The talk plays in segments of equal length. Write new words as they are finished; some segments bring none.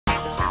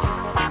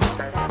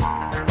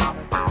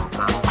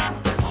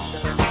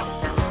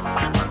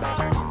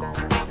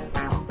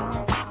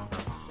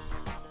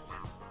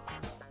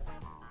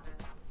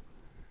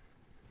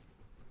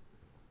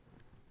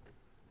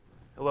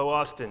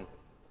Boston.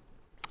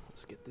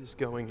 Let's get this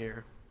going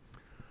here.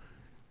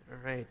 All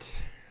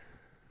right.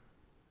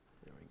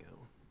 There we go.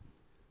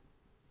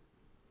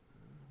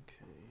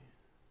 Okay.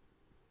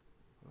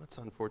 Well, that's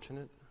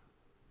unfortunate.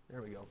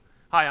 There we go.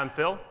 Hi, I'm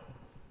Phil,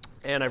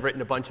 and I've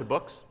written a bunch of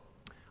books.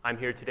 I'm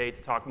here today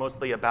to talk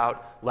mostly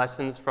about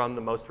lessons from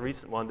the most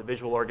recent one, the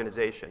visual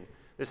organization.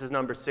 This is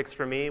number 6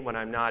 for me. When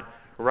I'm not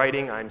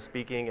writing, I'm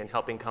speaking and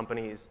helping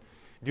companies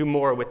do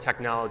more with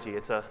technology.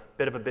 It's a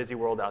bit of a busy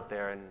world out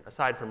there, and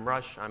aside from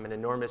Rush, I'm an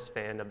enormous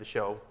fan of the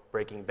show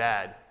Breaking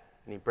Bad.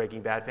 Any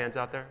Breaking Bad fans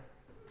out there?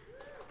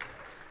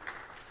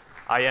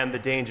 I am the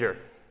danger.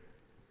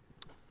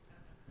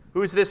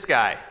 Who's this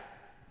guy?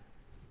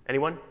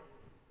 Anyone?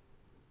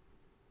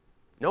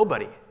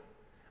 Nobody.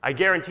 I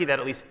guarantee that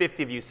at least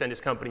 50 of you send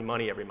his company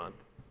money every month.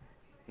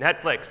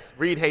 Netflix,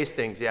 Reed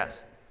Hastings,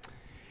 yes.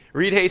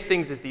 Reed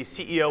Hastings is the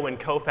CEO and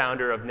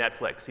co-founder of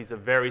Netflix. He's a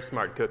very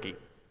smart cookie.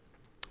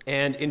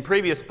 And in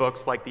previous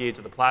books, like The Age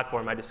of the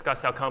Platform, I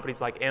discuss how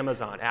companies like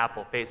Amazon,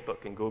 Apple,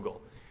 Facebook, and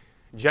Google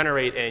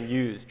generate and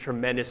use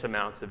tremendous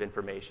amounts of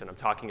information. I'm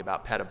talking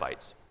about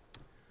petabytes.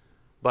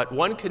 But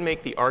one could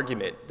make the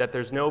argument that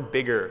there's no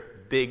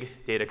bigger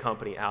big data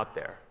company out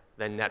there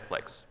than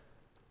Netflix.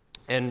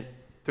 And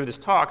through this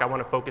talk, I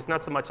want to focus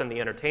not so much on the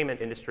entertainment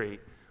industry,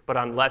 but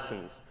on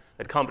lessons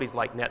that companies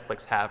like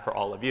Netflix have for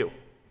all of you.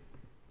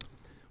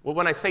 Well,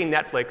 when I say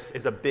Netflix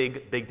is a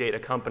big data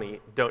company,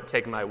 don't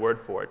take my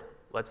word for it.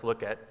 Let's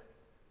look at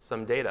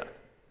some data.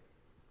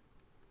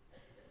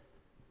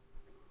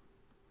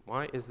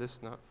 Why is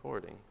this not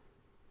forwarding?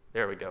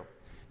 There we go.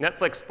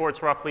 Netflix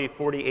sports roughly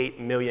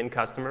 48 million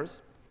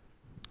customers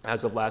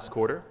as of last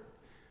quarter,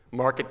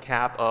 market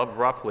cap of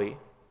roughly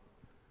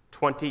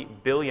 $20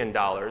 billion,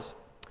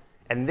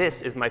 and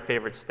this is my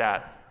favorite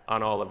stat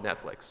on all of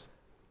Netflix.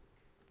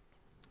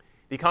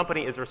 The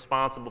company is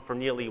responsible for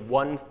nearly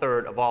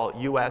 1/3 of all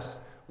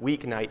US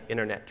weeknight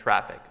internet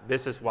traffic.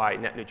 This is why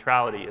net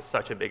neutrality is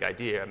such a big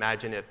idea.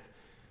 Imagine if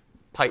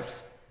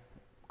pipes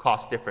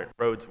cost different,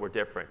 roads were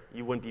different.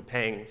 You wouldn't be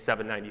paying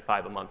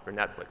 $7.95 a month for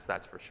Netflix,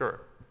 that's for sure.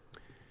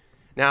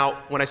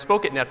 Now, when I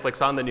spoke at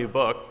Netflix on the new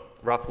book,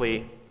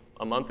 roughly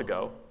a month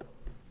ago,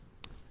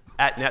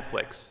 at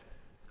Netflix,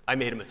 I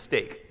made a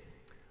mistake.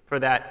 For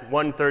that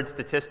 1/3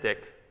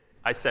 statistic,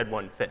 I said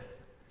 1/5.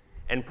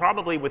 And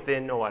probably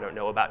within,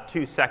 about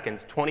 2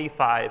 seconds,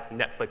 25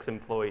 Netflix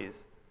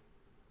employees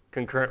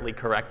concurrently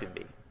corrected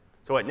me.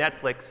 So at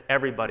Netflix,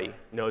 everybody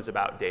knows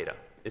about data.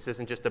 This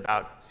isn't just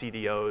about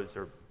CDOs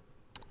or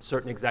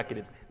certain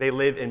executives. They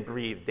live and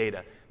breathe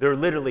data. There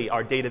literally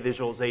are data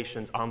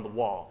visualizations on the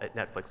wall at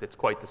Netflix. It's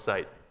quite the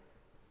sight.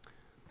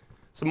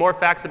 Some more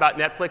facts about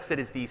Netflix. It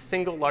is the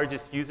single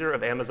largest user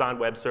of Amazon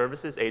Web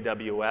Services,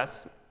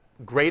 AWS,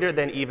 greater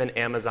than even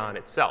Amazon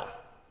itself.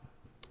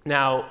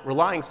 Now,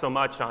 relying so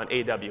much on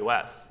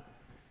AWS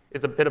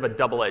is a bit of a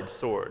double-edged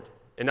sword.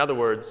 In other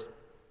words,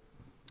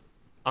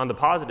 on the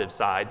positive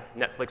side,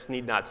 Netflix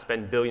need not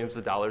spend billions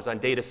of dollars on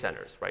data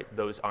centers, right?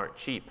 Those aren't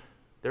cheap.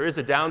 There is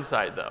a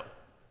downside, though.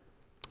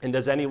 And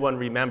does anyone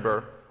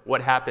remember what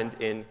happened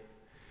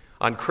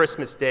on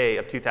Christmas Day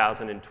of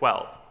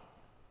 2012?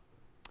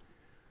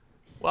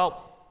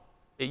 Well,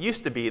 it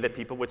used to be that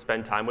people would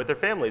spend time with their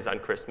families on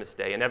Christmas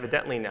Day, and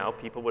evidently now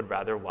people would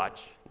rather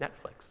watch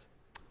Netflix.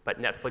 But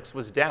Netflix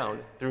was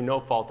down through no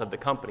fault of the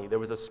company. There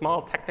was a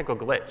small technical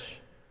glitch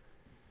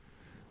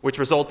which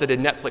resulted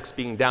in Netflix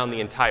being down the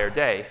entire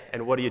day.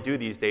 And what do you do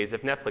these days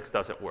if Netflix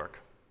doesn't work?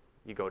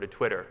 You go to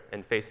Twitter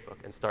and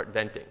Facebook and start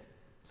venting.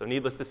 So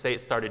needless to say,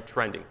 it started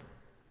trending.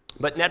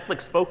 But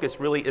Netflix's focus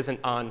really isn't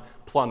on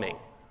plumbing,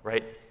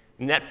 right?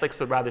 Netflix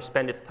would rather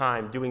spend its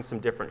time doing some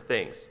different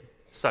things,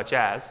 such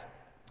as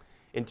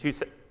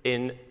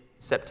in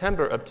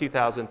September of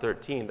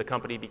 2013, the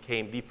company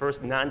became the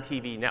first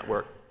non-TV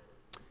network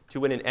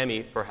to win an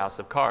Emmy for House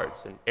of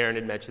Cards, and Aaron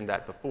had mentioned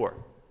that before.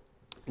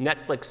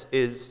 Netflix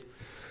is,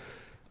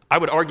 I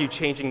would argue,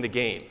 changing the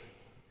game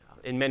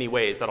in many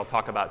ways that I'll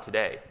talk about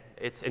today.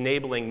 It's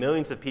enabling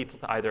millions of people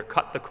to either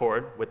cut the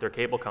cord with their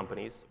cable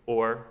companies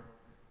or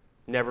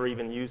never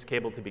even use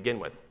cable to begin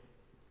with,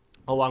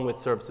 along with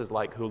services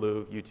like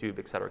Hulu, YouTube,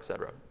 et cetera, et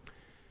cetera.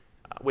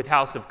 With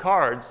House of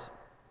Cards,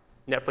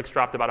 Netflix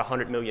dropped about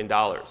 $100 million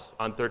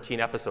on 13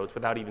 episodes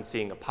without even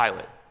seeing a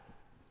pilot.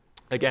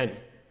 Again,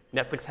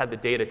 Netflix had the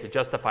data to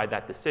justify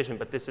that decision,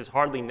 but this is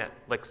hardly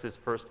Netflix's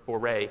first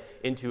foray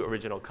into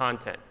original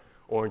content.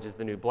 Orange is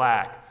the New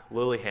Black,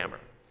 Lilyhammer.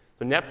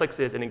 So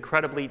Netflix is an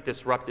incredibly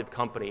disruptive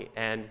company,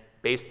 and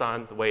based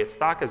on the way its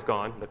stock has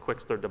gone, the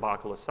Quickster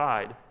debacle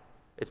aside,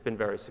 it's been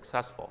very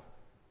successful.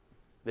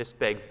 This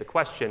begs the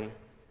question,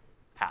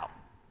 how?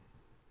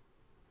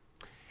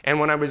 And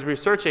when I was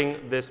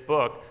researching this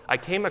book, I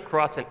came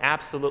across an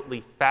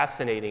absolutely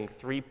fascinating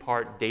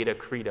 3-part data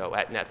credo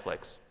at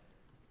Netflix,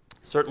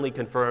 certainly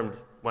confirmed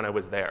when I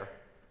was there.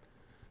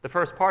 The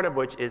first part of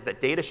which is that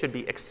data should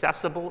be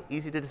accessible,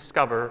 easy to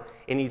discover,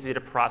 and easy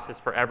to process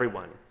for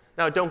everyone.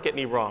 Now, don't get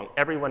me wrong.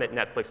 Everyone at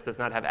Netflix does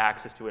not have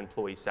access to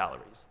employee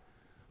salaries.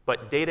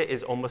 But data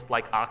is almost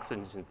like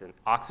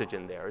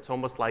oxygen there. It's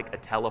almost like a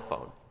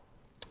telephone.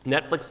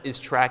 Netflix is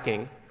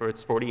tracking, for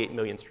its 48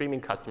 million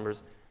streaming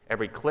customers,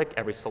 every click,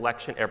 every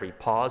selection, every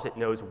pause. It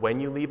knows when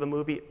you leave a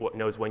movie, it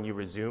knows when you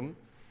resume.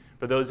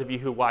 For those of you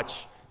who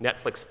watch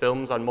Netflix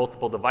films on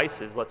multiple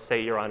devices, let's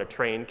say you're on a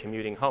train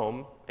commuting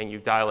home, and you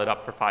dial it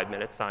up for 5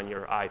 minutes on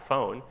your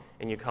iPhone,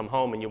 and you come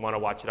home and you want to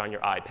watch it on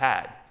your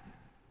iPad.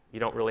 You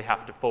don't really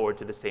have to forward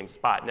to the same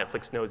spot.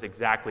 Netflix knows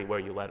exactly where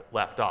you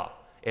left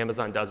off.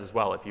 Amazon does as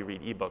well if you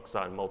read ebooks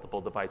on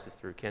multiple devices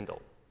through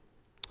Kindle.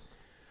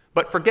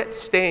 But forget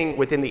staying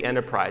within the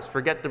enterprise.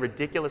 Forget the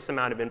ridiculous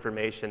amount of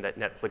information that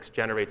Netflix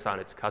generates on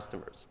its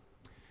customers.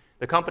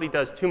 The company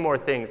does two more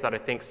things that I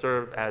think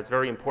serve as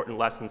very important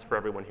lessons for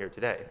everyone here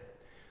today.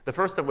 The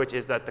first of which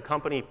is that the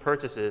company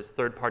purchases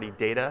third-party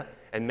data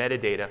and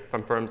metadata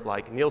from firms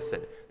like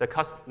Nielsen.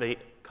 The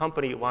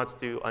company wants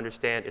to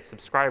understand its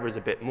subscribers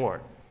a bit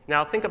more.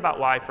 Now, think about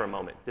why for a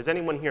moment. Does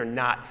anyone here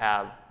not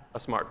have a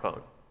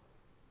smartphone?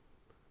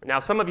 Now,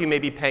 some of you may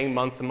be paying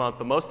month to month,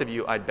 but most of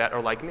you, I'd bet,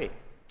 are like me.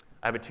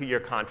 I have a 2-year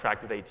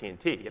contract with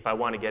AT&T. If I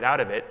want to get out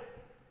of it,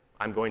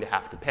 I'm going to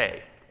have to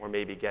pay, or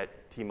maybe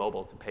get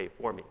T-Mobile to pay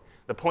for me.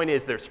 The point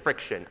is there's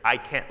friction. I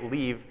can't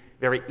leave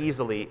very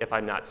easily if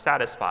I'm not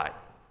satisfied.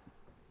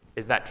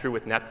 Is that true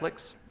with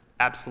Netflix?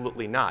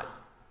 Absolutely not.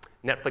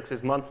 Netflix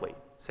is monthly.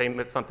 Same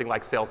with something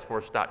like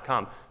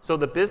Salesforce.com. So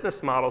the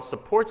business model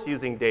supports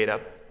using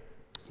data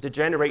to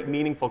generate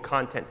meaningful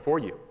content for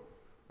you,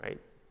 right?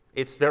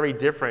 It's very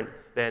different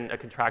than a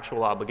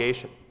contractual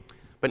obligation.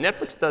 But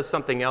Netflix does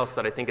something else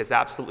that I think is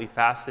absolutely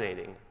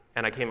fascinating,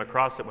 and I came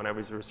across it when I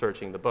was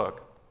researching the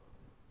book.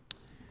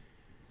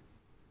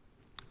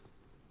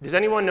 Does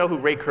anyone know who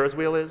Ray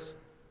Kurzweil is?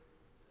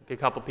 A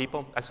couple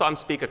people. I saw him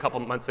speak a couple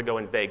months ago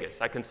in Vegas.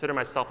 I consider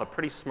myself a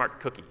pretty smart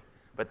cookie,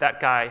 but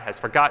that guy has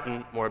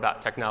forgotten more about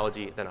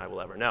technology than I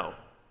will ever know.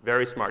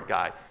 Very smart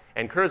guy.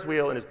 And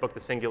Kurzweil, in his book, The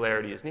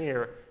Singularity is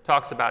Near,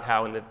 talks about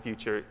how in the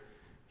future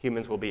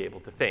humans will be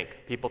able to think.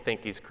 People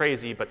think he's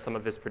crazy, but some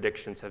of his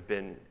predictions have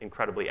been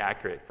incredibly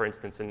accurate. For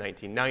instance, in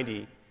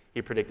 1990,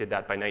 he predicted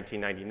that by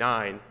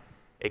 1999,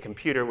 a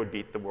computer would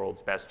beat the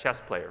world's best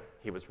chess player.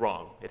 He was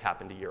wrong. It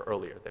happened a year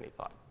earlier than he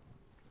thought.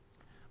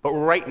 But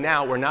right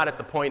now, we're not at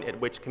the point at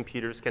which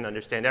computers can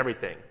understand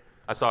everything.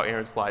 I saw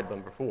Aaron's slide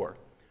one before.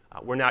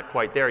 We're not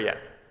quite there yet.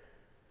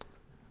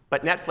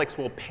 But Netflix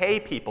will pay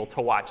people to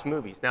watch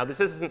movies. Now,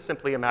 this isn't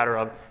simply a matter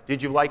of,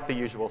 did you like The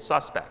Usual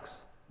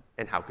Suspects?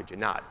 And how could you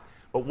not?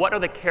 But what are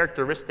the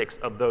characteristics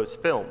of those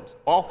films,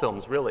 all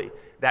films really,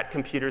 that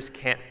computers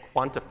can't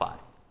quantify?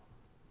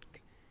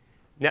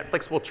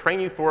 Netflix will train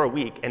you for a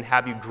week and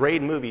have you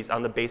grade movies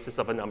on the basis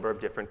of a number of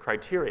different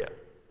criteria.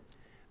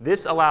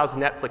 This allows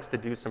Netflix to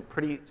do some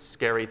pretty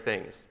scary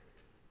things,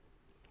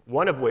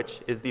 one of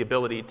which is the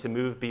ability to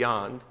move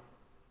beyond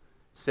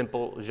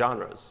simple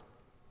genres.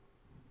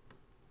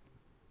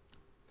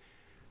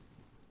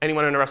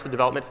 Anyone an Arrested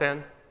Development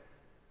fan?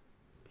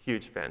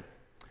 Huge fan.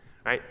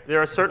 Right? There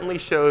are certainly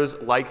shows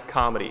like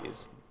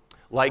comedies,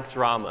 like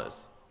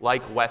dramas,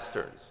 like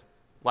westerns,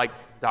 like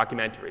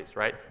documentaries,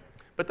 right?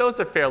 But those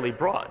are fairly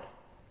broad.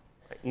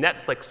 Right?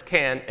 Netflix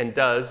can and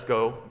does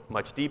go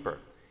much deeper.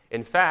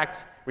 In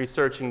fact,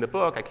 researching the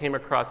book, I came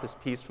across this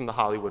piece from The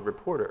Hollywood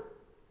Reporter.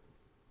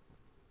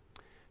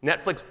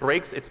 Netflix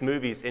breaks its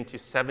movies into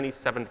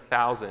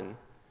 77,000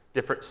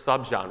 different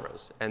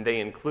subgenres, and they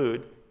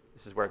include,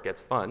 this is where it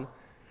gets fun,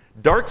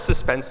 dark,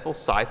 suspenseful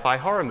sci-fi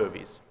horror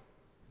movies.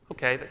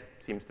 Okay, that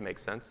seems to make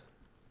sense.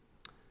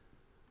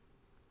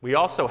 We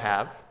also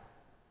have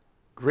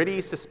gritty,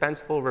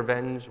 suspenseful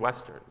revenge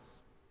westerns.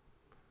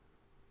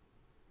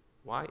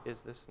 Why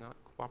is this not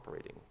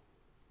cooperating?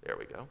 There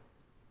we go.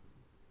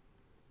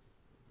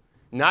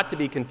 Not to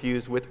be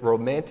confused with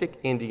romantic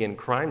Indian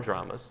crime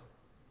dramas.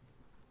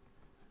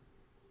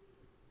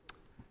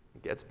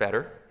 It gets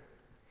better.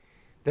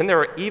 Then there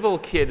are evil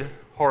kid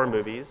horror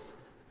movies.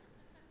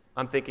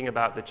 I'm thinking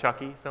about the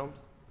Chucky films.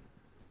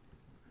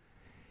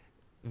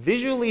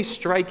 Visually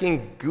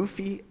striking,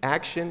 goofy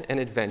action and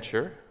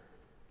adventure.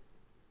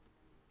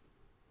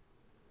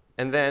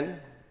 And then,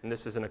 and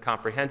this isn't a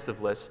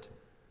comprehensive list,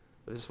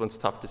 but this one's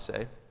tough to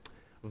say,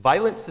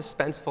 violent,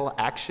 suspenseful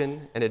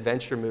action and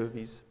adventure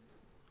movies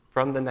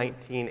from the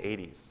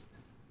 1980s.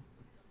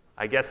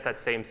 I guess that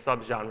same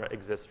subgenre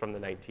exists from the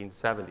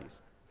 1970s.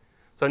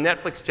 So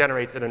Netflix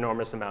generates an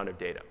enormous amount of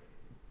data.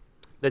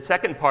 The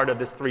second part of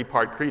this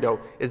three-part credo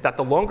is that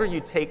the longer you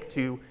take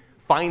to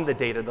find the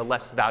data, the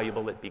less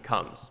valuable it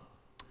becomes.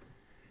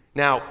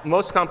 Now,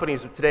 most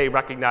companies today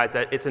recognize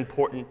that it's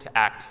important to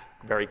act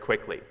very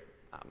quickly.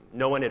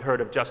 No one had heard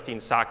of Justine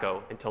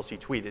Sacco until she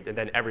tweeted, and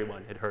then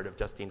everyone had heard of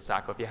Justine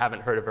Sacco. If you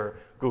haven't heard of her,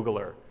 Google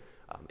her.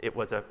 It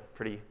was a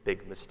pretty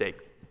big mistake.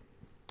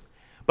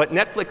 But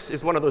Netflix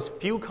is one of those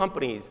few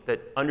companies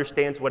that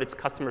understands what its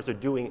customers are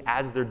doing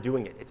as they're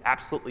doing it. It's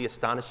absolutely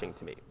astonishing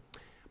to me.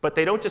 But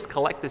they don't just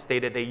collect this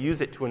data, they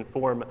use it to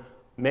inform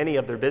many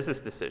of their business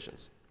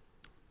decisions.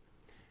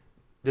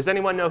 Does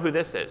anyone know who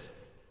this is?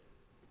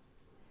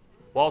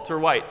 Walter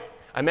White.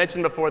 I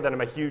mentioned before that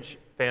I'm a huge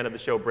fan of the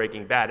show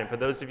Breaking Bad, and for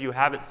those of you who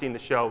haven't seen the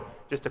show,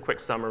 just a quick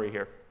summary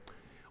here.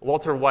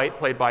 Walter White,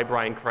 played by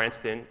Bryan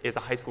Cranston, is a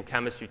high school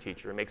chemistry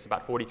teacher and makes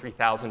about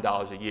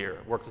 $43,000 a year,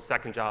 works a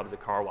second job as a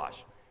car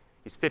wash.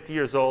 He's 50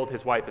 years old,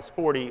 his wife is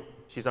 40,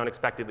 she's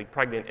unexpectedly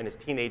pregnant, and his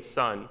teenage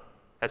son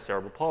has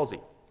cerebral palsy.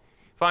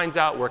 He finds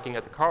out working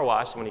at the car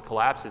wash when he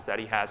collapses that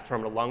he has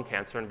terminal lung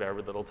cancer and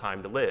very little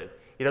time to live.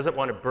 He doesn't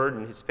want to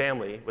burden his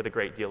family with a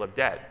great deal of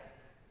debt.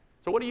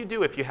 So what do you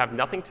do if you have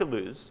nothing to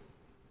lose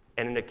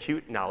and an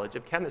acute knowledge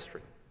of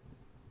chemistry?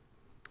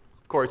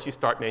 Of course, you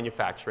start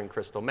manufacturing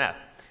crystal meth.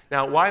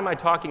 Now, why am I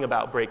talking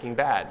about Breaking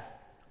Bad?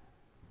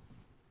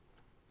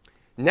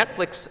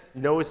 Netflix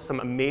knows some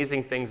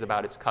amazing things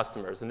about its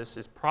customers, and this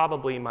is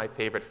probably my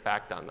favorite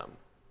fact on them.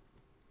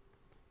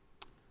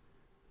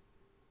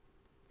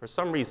 For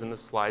some reason, the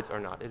slides are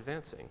not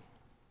advancing.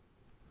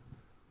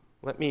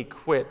 Let me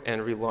quit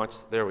and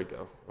relaunch. There we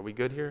go. Are we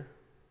good here?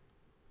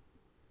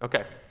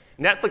 OK.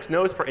 Netflix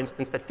knows, for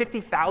instance, that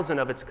 50,000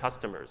 of its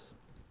customers,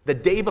 the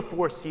day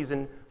before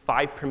Season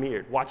 5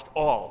 premiered, watched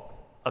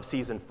all of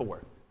Season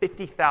 4.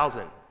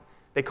 50,000.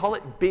 They call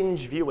it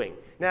binge viewing.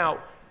 Now,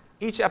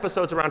 each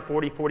episode's around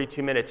 40,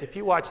 42 minutes. If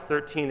you watch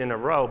 13 in a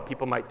row,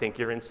 people might think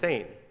you're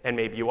insane, and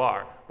maybe you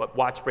are. But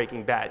watch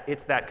Breaking Bad.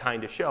 It's that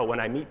kind of show. When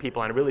I meet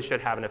people, and I really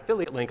should have an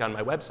affiliate link on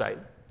my website,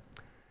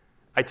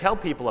 I tell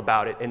people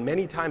about it, and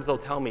many times they'll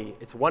tell me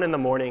it's 1 in the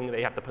morning,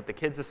 they have to put the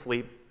kids to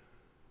sleep,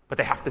 but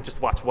they have to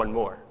just watch one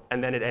more.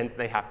 And then it ends,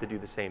 and they have to do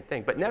the same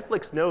thing. But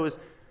Netflix knows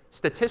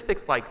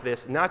statistics like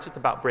this, not just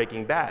about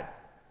Breaking Bad.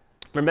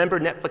 Remember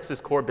Netflix's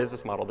core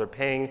business model. They're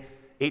paying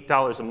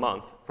 $8 a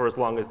month for as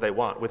long as they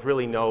want, with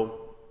really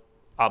no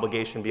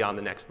obligation beyond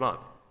the next month.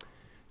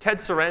 Ted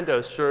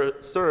Sarandos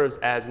serves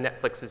as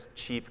Netflix's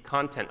chief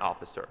content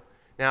officer.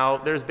 Now,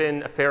 there's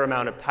been a fair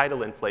amount of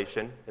title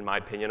inflation, in my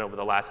opinion, over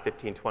the last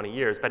 15, 20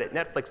 years. But at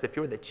Netflix, if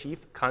you're the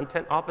chief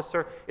content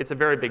officer, it's a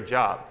very big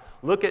job.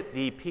 Look at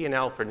the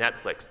P&L for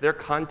Netflix. Their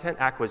content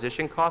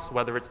acquisition costs,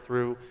 whether it's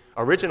through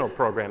original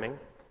programming,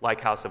 like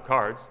House of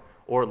Cards,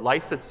 or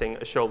licensing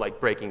a show like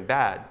Breaking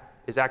Bad,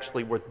 is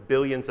actually worth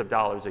billions of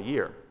dollars a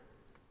year.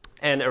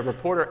 And a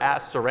reporter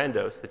asked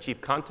Sarandos, the chief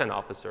content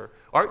officer,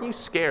 aren't you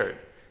scared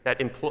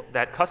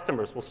that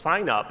customers will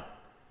sign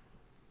up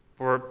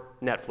for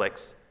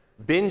Netflix,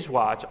 binge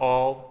watch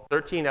all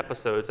 13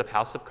 episodes of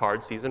House of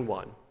Cards Season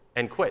 1,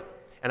 and quit?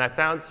 And I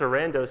found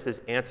Sarandos'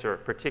 answer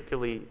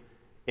particularly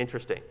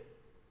interesting.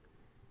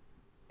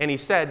 And he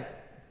said,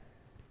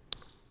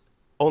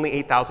 only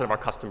 8,000 of our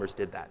customers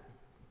did that.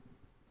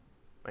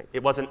 Right?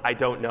 It wasn't, I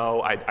don't know,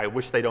 I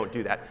wish they don't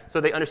do that.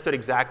 So they understood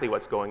exactly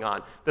what's going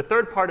on. The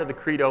third part of the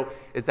credo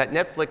is that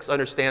Netflix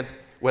understands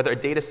whether a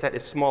data set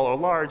is small or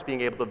large, being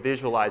able to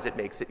visualize it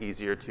makes it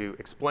easier to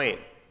explain.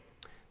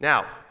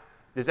 Now,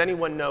 does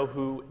anyone know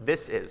who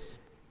this is?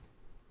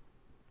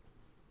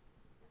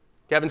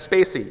 Kevin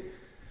Spacey,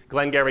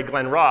 Glengarry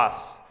Glen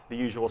Ross, The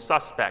Usual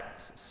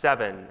Suspects,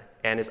 Seven,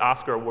 and his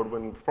Oscar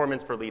award-winning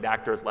performance for lead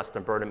actor as Lester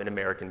Burnham in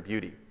American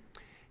Beauty.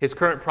 His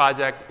current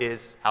project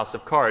is House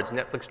of Cards.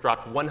 Netflix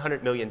dropped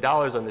 $100 million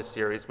on this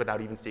series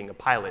without even seeing a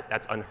pilot.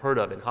 That's unheard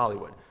of in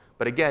Hollywood.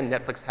 But again,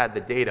 Netflix had the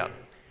data,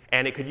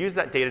 and it could use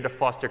that data to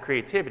foster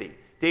creativity.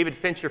 David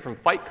Fincher from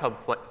Fight Club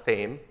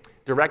fame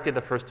directed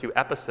the first 2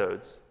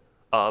 episodes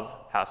of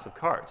House of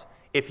Cards.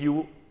 If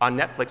you, on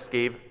Netflix,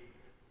 gave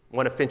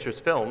one of Fincher's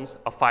films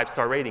a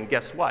 5-star rating,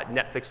 guess what?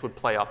 Netflix would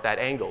play off that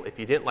angle. If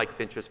you didn't like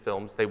Fincher's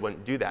films, they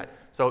wouldn't do that.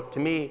 So to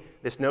me,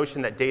 this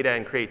notion that data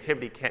and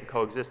creativity can't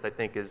coexist, I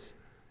think, is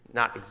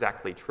not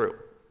exactly true.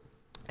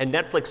 And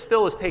Netflix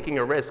still is taking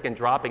a risk and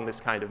dropping this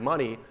kind of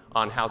money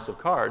on House of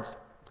Cards,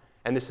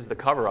 and this is the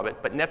cover of it.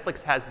 But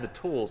Netflix has the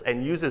tools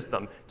and uses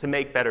them to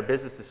make better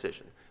business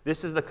decisions.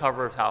 This is the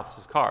cover of House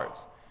of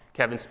Cards.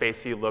 Kevin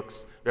Spacey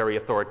looks very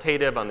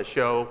authoritative on the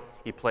show.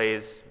 He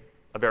plays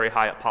a very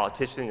high-up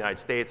politician in the United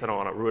States. I don't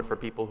want to ruin it for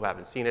people who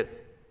haven't seen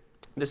it.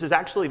 This is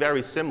actually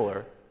very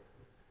similar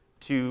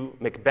to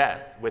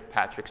Macbeth with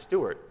Patrick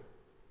Stewart,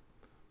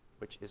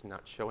 which is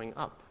not showing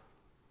up.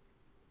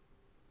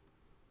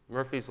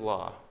 Murphy's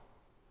Law.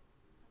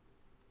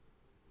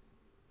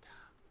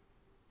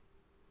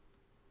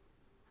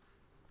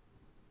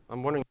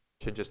 I'm wondering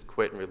if I should just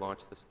quit and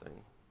relaunch this thing.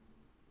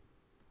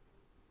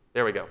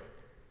 There we go.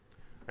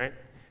 Right?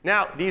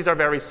 Now, these are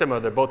very similar.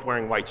 They're both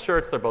wearing white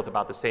shirts. They're both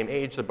about the same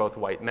age. They're both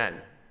white men.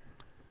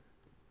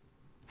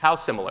 How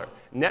similar?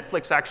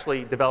 Netflix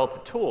actually developed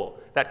a tool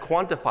that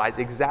quantifies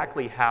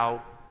exactly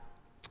how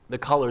the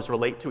colors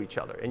relate to each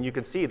other. And you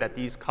can see that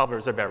these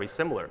covers are very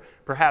similar.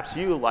 Perhaps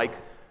you like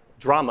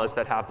dramas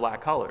that have black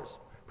colors.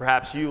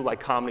 Perhaps you like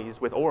comedies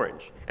with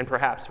orange. And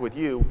perhaps with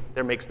you,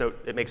 it makes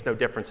no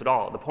difference at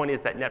all. The point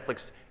is that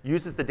Netflix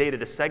uses the data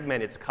to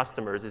segment its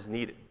customers as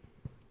needed.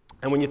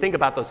 And when you think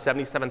about those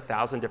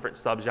 77,000 different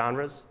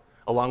subgenres,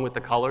 along with the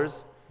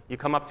colors, you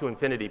come up to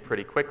infinity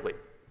pretty quickly.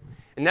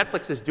 And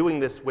Netflix is doing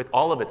this with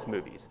all of its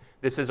movies.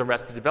 This is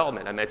Arrested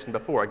Development, I mentioned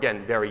before.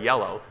 Again, very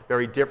yellow,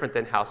 very different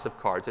than House of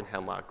Cards and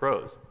Hemlock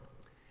Grove.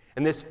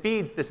 And this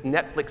feeds this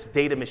Netflix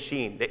data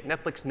machine. That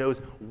Netflix knows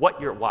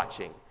what you're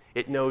watching.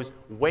 It knows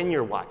when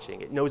you're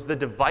watching. It knows the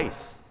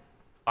device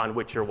on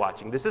which you're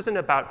watching. This isn't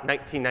about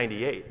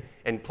 1998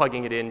 and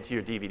plugging it into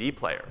your DVD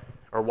player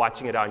or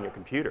watching it on your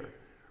computer,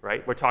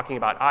 right? We're talking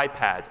about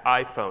iPads,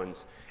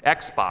 iPhones,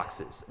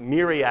 Xboxes,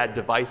 myriad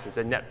devices,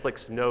 and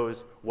Netflix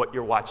knows what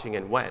you're watching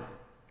and when.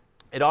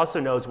 It also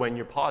knows when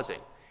you're pausing.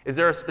 Is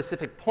there a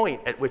specific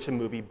point at which a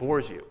movie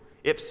bores you?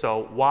 If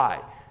so,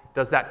 why?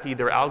 Does that feed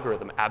their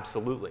algorithm?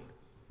 Absolutely.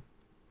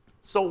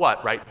 So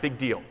what, right? Big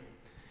deal.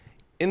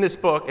 In this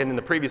book, and in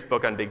the previous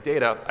book on big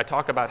data, I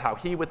talk about how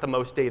he with the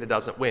most data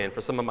doesn't win.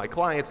 For some of my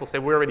clients, they'll say,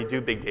 we already do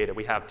big data.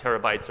 We have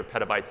terabytes or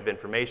petabytes of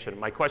information.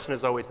 My question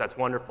is always, that's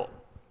wonderful.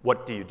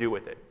 What do you do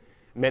with it?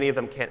 Many of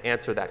them can't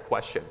answer that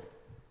question.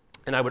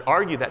 And I would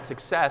argue that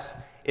success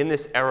in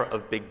this era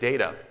of big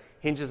data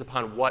hinges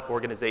upon what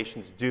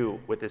organizations do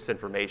with this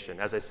information.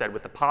 As I said,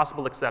 with the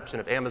possible exception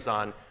of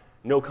Amazon,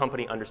 no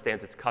company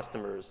understands its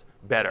customers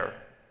better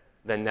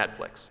than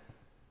Netflix.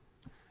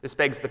 This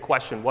begs the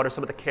question, what are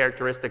some of the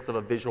characteristics of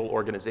a visual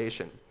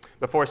organization?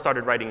 Before I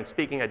started writing and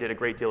speaking, I did a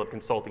great deal of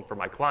consulting for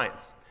my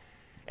clients.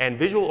 And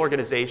visual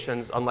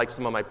organizations, unlike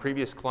some of my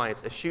previous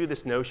clients, eschew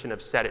this notion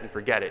of set it and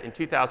forget it. In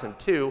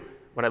 2002,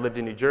 when I lived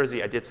in New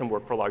Jersey, I did some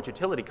work for a large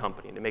utility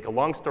company. And to make a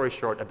long story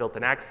short, I built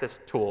an Access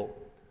tool,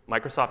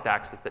 Microsoft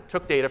Access, that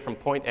took data from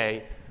point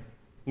A,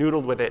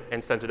 noodled with it,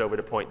 and sent it over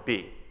to point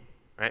B.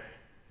 Right?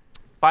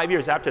 5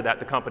 years after that,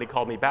 the company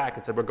called me back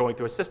and said, we're going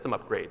through a system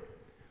upgrade.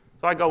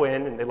 So I go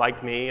in, and they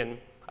liked me, and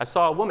I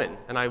saw a woman,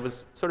 and I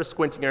was sort of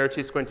squinting at her,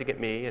 she's squinting at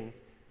me, and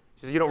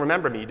she said, you don't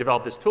remember me, you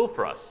developed this tool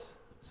for us.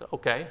 I said,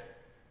 okay.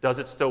 Does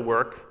it still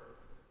work?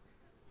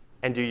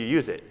 And do you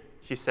use it?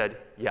 She said,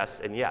 yes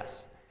and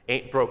yes.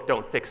 Ain't broke,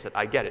 don't fix it,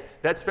 I get it.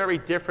 That's very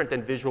different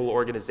than visual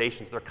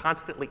organizations. They're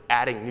constantly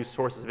adding new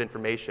sources of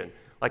information.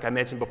 Like I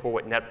mentioned before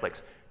with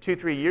Netflix.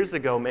 2-3 years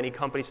ago, many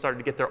companies started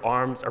to get their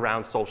arms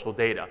around social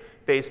data.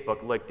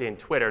 Facebook, LinkedIn,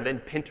 Twitter, and then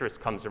Pinterest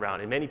comes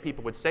around. And many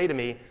people would say to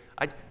me,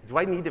 do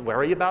I need to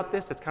worry about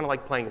this? It's kind of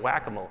like playing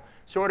whack-a-mole.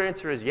 Short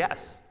answer is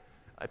yes.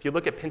 If you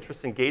look at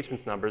Pinterest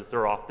engagements numbers,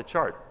 they're off the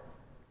chart.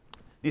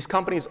 These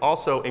companies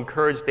also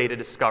encourage data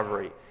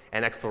discovery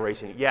and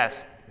exploration.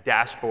 Yes,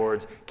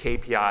 dashboards,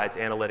 KPIs,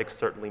 analytics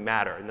certainly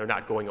matter, and they're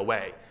not going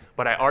away.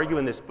 But I argue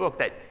in this book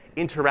that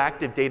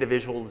interactive data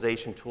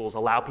visualization tools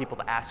allow people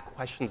to ask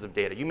questions of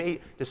data. You may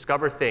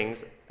discover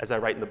things, as I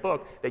write in the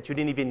book, that you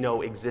didn't even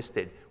know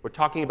existed. We're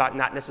talking about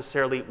not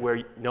necessarily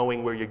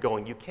knowing where you're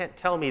going. You can't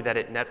tell me that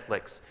at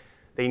Netflix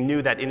they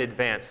knew that in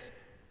advance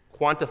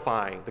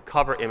quantifying the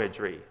cover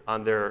imagery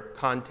on their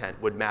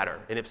content would matter,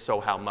 and if so,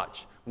 how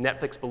much.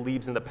 Netflix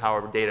believes in the power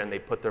of data, and they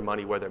put their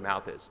money where their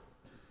mouth is.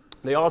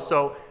 They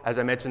also, as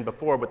I mentioned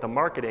before with the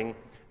marketing,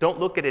 don't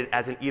look at it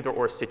as an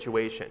either-or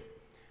situation.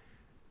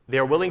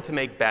 They're willing to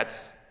make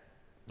bets.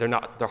 They're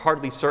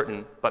hardly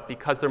certain, but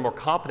because they're more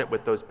confident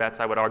with those bets,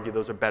 I would argue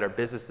those are better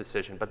business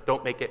decisions. But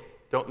don't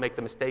make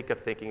the mistake of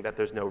thinking that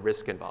there's no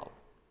risk involved.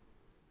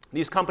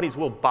 These companies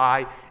will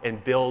buy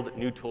and build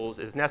new tools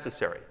as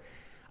necessary.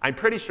 I'm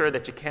pretty sure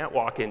that you can't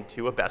walk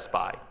into a Best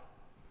Buy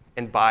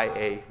and buy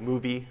a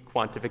movie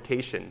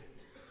quantification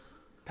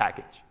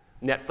package.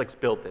 Netflix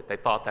built it. They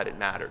thought that it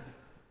mattered.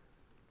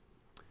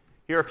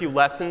 Here are a few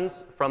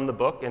lessons from the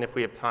book, and if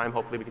we have time,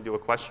 hopefully we can do a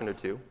question or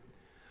two.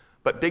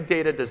 But big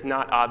data does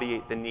not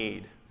obviate the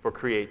need for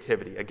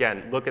creativity.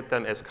 Again, look at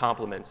them as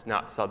complements,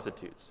 not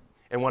substitutes.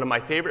 And one of my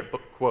favorite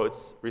book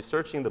quotes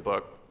researching the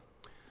book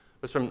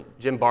was from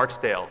Jim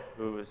Barksdale,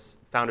 who has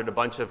founded a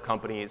bunch of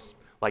companies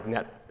like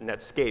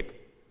Netscape.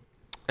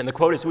 And the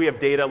quote is, we have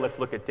data, let's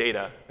look at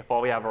data. If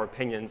all we have are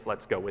opinions,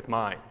 let's go with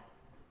mine.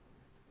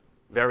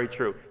 Very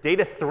true.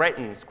 Data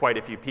threatens quite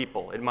a few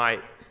people. In my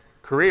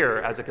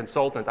career as a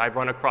consultant, I've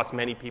run across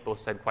many people who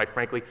said, quite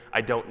frankly,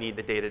 I don't need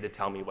the data to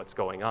tell me what's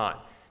going on.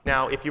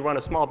 Now, if you run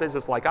a small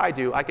business like I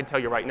do, I can tell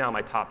you right now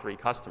my top 3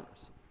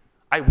 customers.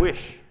 I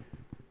wish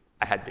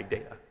I had big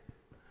data.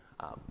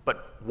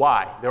 But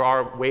why? There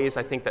are ways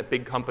I think that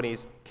big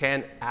companies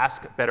can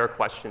ask better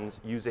questions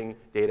using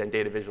data and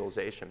data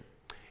visualization.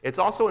 It's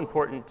also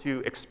important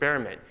to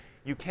experiment.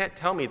 You can't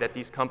tell me that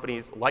these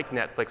companies like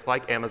Netflix,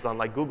 like Amazon,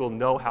 like Google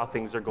know how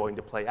things are going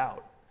to play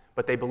out.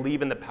 But they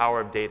believe in the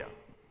power of data.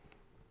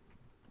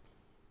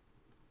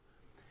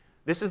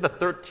 This is the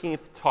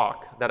 13th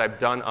talk that I've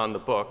done on the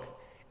book.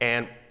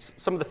 And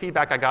some of the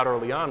feedback I got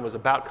early on was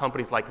about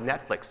companies like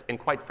Netflix. And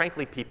quite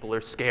frankly, people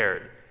are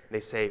scared. They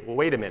say, well,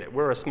 wait a minute.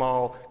 We're a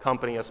small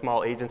company, a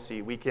small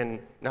agency. We can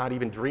not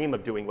even dream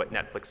of doing what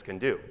Netflix can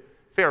do.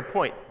 Fair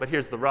point, but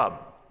here's the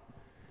rub.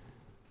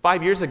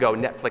 5 years ago,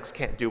 Netflix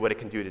can't do what it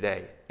can do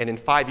today. And in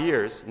 5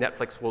 years,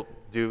 Netflix will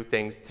do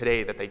things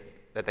today that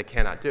they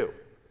cannot do.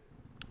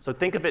 So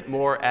think of it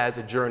more as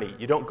a journey.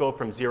 You don't go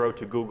from 0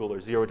 to Google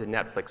or 0 to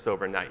Netflix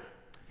overnight.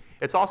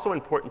 It's also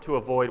important to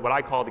avoid what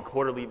I call the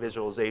quarterly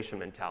visualization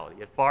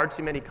mentality. At far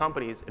too many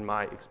companies, in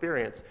my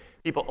experience,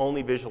 people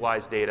only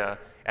visualize data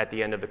at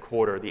the end of the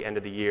quarter, the end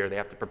of the year. They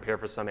have to prepare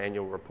for some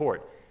annual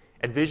report.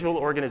 At visual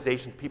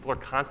organizations, people are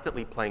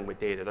constantly playing with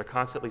data. They're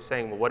constantly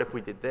saying, well, what if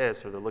we did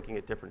this? Or they're looking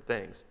at different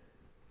things.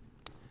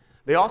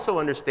 They also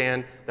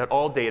understand that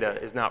all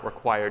data is not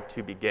required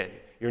to begin.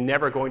 You're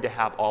never going to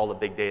have all the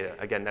big data.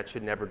 Again, that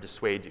should never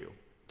dissuade you.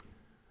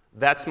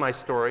 That's my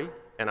story,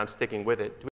 and I'm sticking with it.